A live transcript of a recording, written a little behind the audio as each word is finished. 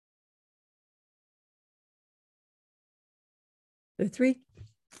The three,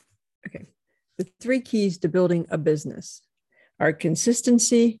 okay. The three keys to building a business are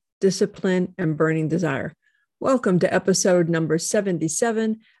consistency, discipline, and burning desire. Welcome to episode number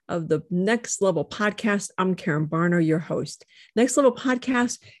 77 of the Next Level Podcast. I'm Karen Barno, your host. Next Level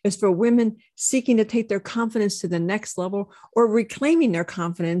Podcast is for women seeking to take their confidence to the next level or reclaiming their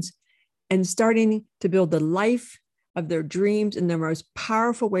confidence and starting to build the life of their dreams in their most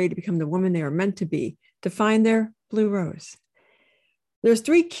powerful way to become the woman they are meant to be, to find their blue rose. There's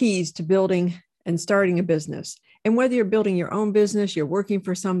three keys to building and starting a business. And whether you're building your own business, you're working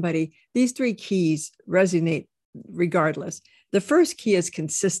for somebody, these three keys resonate regardless. The first key is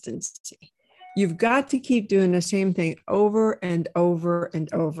consistency. You've got to keep doing the same thing over and over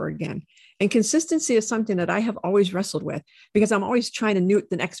and over again. And consistency is something that I have always wrestled with because I'm always trying to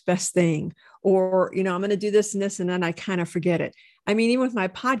newt the next best thing, or, I'm going to do this and this, and then I kind of forget it. I mean, even with my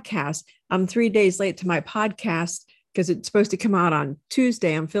podcast, I'm 3 days late to my podcast because it's supposed to come out on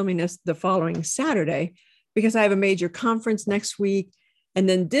Tuesday. I'm filming this the following Saturday because I have a major conference next week. And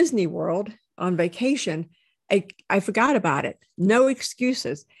then Disney World on vacation. I forgot about it. No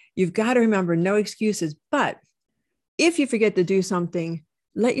excuses. You've got to remember no excuses. But if you forget to do something,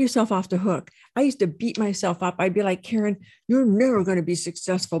 let yourself off the hook. I used to beat myself up. I'd be like, Karen, you're never going to be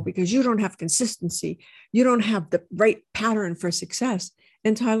successful because you don't have consistency. You don't have the right pattern for success.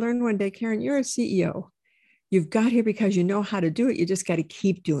 Until I learned one day, Karen, you're a CEO. You've got here because you know how to do it. You just got to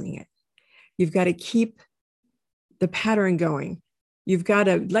keep doing it. You've got to keep the pattern going. You've got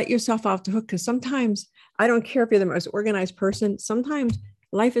to let yourself off the hook because sometimes, I don't care if you're the most organized person, sometimes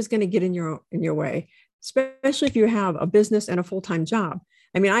life is going to get in your way, especially if you have a business and a full-time job.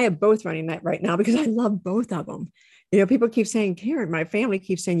 I mean, I have both running that right now because I love both of them. People keep saying, Karen, my family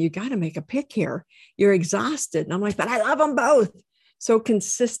keeps saying, you got to make a pick here. You're exhausted. And I'm like, but I love them both. So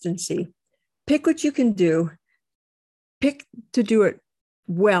consistency, pick what you can do, pick to do it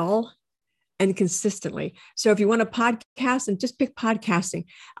well and consistently. So if you want to podcast, and just pick podcasting.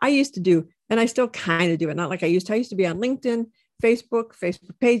 I used to do, and I still kind of do it, not like I used to. I used to be on LinkedIn, Facebook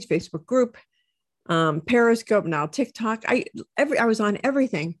page, Facebook group, Periscope, now TikTok. I was on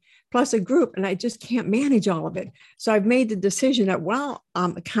everything, plus a group, and I just can't manage all of it. So I've made the decision that while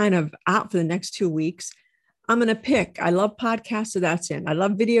I'm kind of out for the next 2 weeks, I'm going to pick. I love podcasts, so that's in. I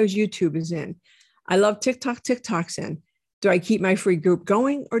love videos, YouTube is in. I love TikTok's in. Do I keep my free group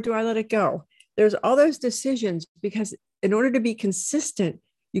going or do I let it go? There's all those decisions because in order to be consistent,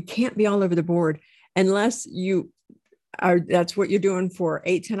 you can't be all over the board unless that's what you're doing for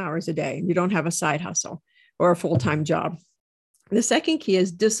 8-10 hours a day. You don't have a side hustle or a full-time job. The second key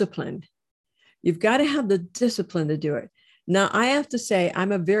is discipline. You've got to have the discipline to do it. Now, I have to say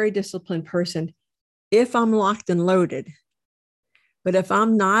I'm a very disciplined person if I'm locked and loaded. But if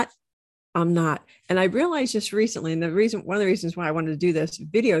I'm not, I'm not. And I realized just recently, and one of the reasons why I wanted to do this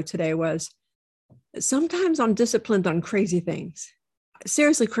video today was sometimes I'm disciplined on crazy things,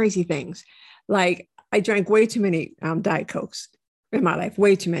 seriously crazy things. Like I drank way too many Diet Cokes in my life,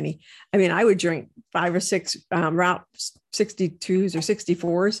 way too many. I mean, I would drink 5 or 6 Route 62s or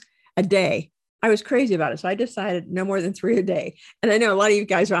 64s a day. I was crazy about it. So I decided no more than 3 a day. And I know a lot of you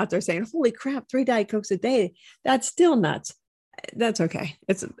guys are out there saying, holy crap, 3 Diet Cokes a day. That's still nuts. That's okay.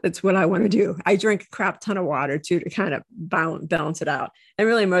 It's what I want to do. I drink a crap ton of water too, to kind of balance it out. And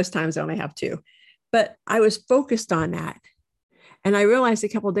really most times I only have 2, but I was focused on that. And I realized a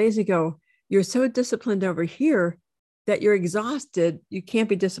couple of days ago, you're so disciplined over here that you're exhausted. You can't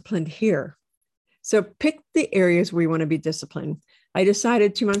be disciplined here. So pick the areas where you want to be disciplined. I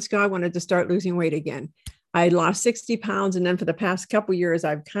decided 2 months ago, I wanted to start losing weight again. I lost 60 pounds. And then for the past couple of years,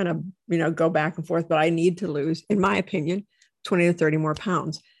 I've kind of, go back and forth, but I need to lose, in my opinion, 20 to 30 more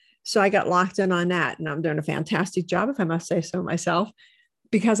pounds. So I got locked in on that. And I'm doing a fantastic job, if I must say so myself,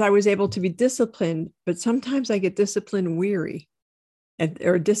 because I was able to be disciplined. But sometimes I get discipline weary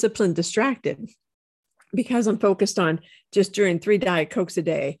or discipline distracted because I'm focused on just doing 3 Diet Cokes a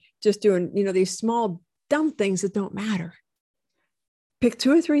day, just doing, these small, dumb things that don't matter. Pick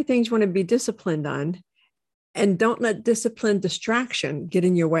 2 or 3 things you want to be disciplined on, and don't let discipline distraction get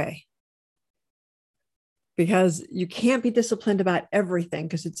in your way. Because you can't be disciplined about everything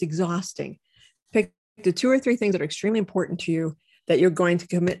because it's exhausting. Pick the 2 or 3 things that are extremely important to you that you're going to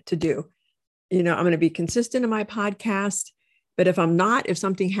commit to do. I'm going to be consistent in my podcast, but if I'm not, if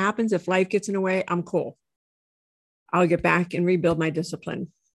something happens, if life gets in the way, I'm cool. I'll get back and rebuild my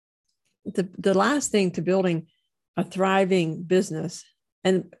discipline. The last thing to building a thriving business,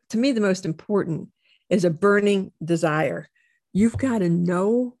 and to me, the most important, is a burning desire. You've got to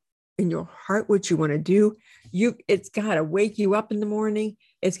know in your heart what you want to do. It's got to wake you up in the morning.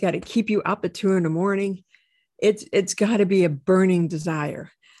 It's got to keep you up at 2 a.m. It's got to be a burning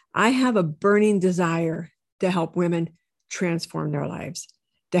desire. I have a burning desire to help women transform their lives,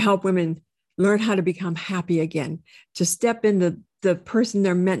 to help women learn how to become happy again, to step into the person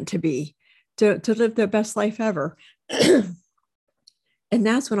they're meant to be, to live their best life ever. And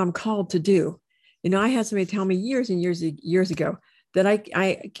that's what I'm called to do. I had somebody tell me years and years ago that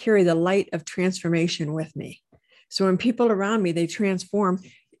I carry the light of transformation with me. So when people around me, they transform,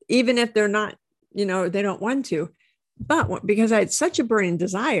 even if they're not, they don't want to. But because I had such a burning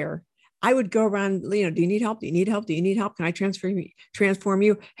desire, I would go around, do you need help? Do you need help? Do you need help? Can I transform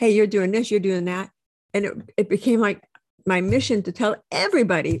you? Hey, you're doing this, you're doing that. And it became like my mission to tell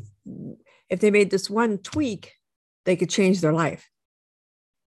everybody, if they made this one tweak, they could change their life.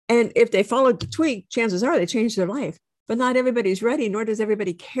 And if they followed the tweak, chances are they changed their life. But not everybody's ready, nor does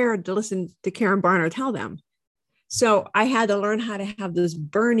everybody care to listen to Karen Barner tell them. So I had to learn how to have this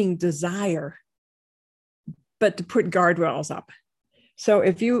burning desire, but to put guardrails up. So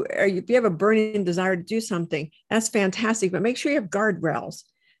if you have a burning desire to do something, that's fantastic. But make sure you have guardrails,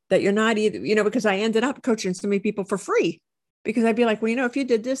 that you're not either, because I ended up coaching so many people for free, because I'd be like, well, if you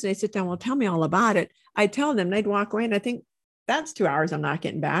did this, and they sit down, well, tell me all about it. I'd tell them, they'd walk away. And I think that's 2 hours I'm not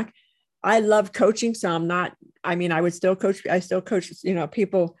getting back. I love coaching. So I would still coach. I still coach,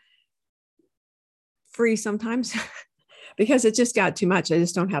 people free sometimes because it just got too much. I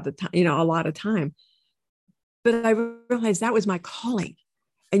just don't have the time, a lot of time. But I realized that was my calling.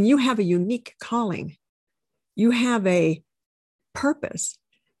 And you have a unique calling. You have a purpose.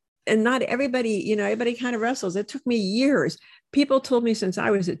 And not everybody, everybody kind of wrestles. It took me years. People told me since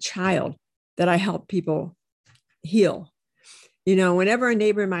I was a child that I helped people heal. Whenever a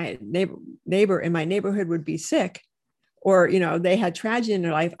neighbor in my neighborhood would be sick, or, they had tragedy in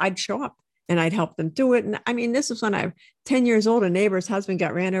their life, I'd show up and I'd help them through it. And this was when I was 10 years old. A neighbor's husband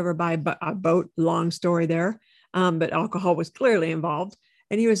got ran over by a boat, long story there. But alcohol was clearly involved.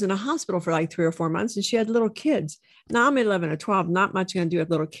 And he was in a hospital for like 3 or 4 months, and she had little kids. Now I'm 11 or 12, not much going to do with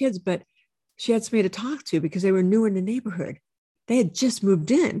little kids, but she had somebody to talk to because they were new in the neighborhood. They had just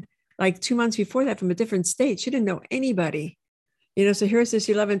moved in like 2 months before that from a different state. She didn't know anybody, so here's this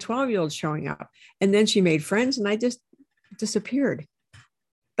 11, 12-year-old showing up. And then she made friends, and I just disappeared.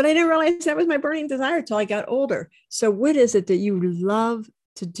 But I didn't realize that was my burning desire until I got older. So what is it that you love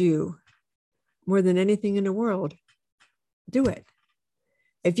to do more than anything in the world? Do it.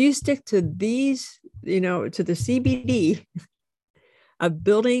 If you stick to these, to the CBD of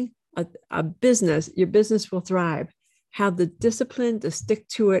building a business, your business will thrive. Have the discipline to stick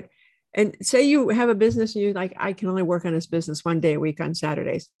to it. And say you have a business and you're like, I can only work on this business 1 day a week on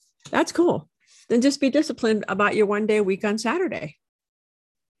Saturdays. That's cool. Then just be disciplined about your 1 day a week on Saturday.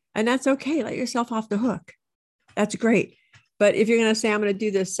 And that's okay. Let yourself off the hook. That's great. But if you're going to say, I'm going to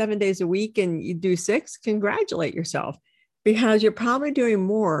do this 7 days a week and you do 6, congratulate yourself, because you're probably doing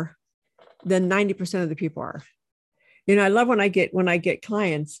more than 90% of the people are. I love when I get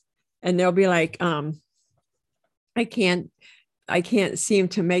clients and they'll be like, I can't seem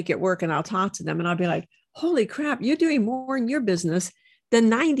to make it work. And I'll talk to them and I'll be like, holy crap, you're doing more in your business than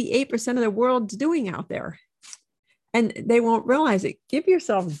 98% of the world's doing out there. And they won't realize it. Give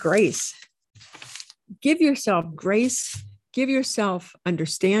yourself grace. Give yourself grace. Give yourself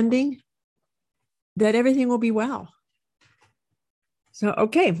understanding that everything will be well. So,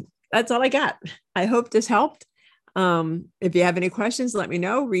 okay, that's all I got. I hope this helped. If you have any questions, let me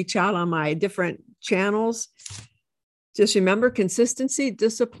know. Reach out on my different channels. Just remember consistency,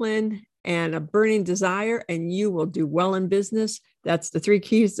 discipline, and a burning desire, and you will do well in business. That's the 3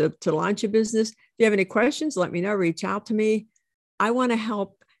 keys to launch a business. If you have any questions, let me know. Reach out to me. I want to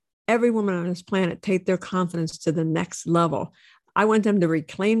help every woman on this planet take their confidence to the next level. I want them to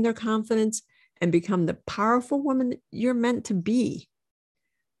reclaim their confidence and become the powerful woman you're meant to be,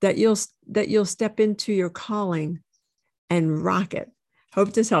 that you'll step into your calling and rock it.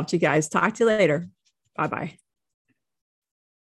 Hope this helped you guys. Talk to you later. Bye-bye.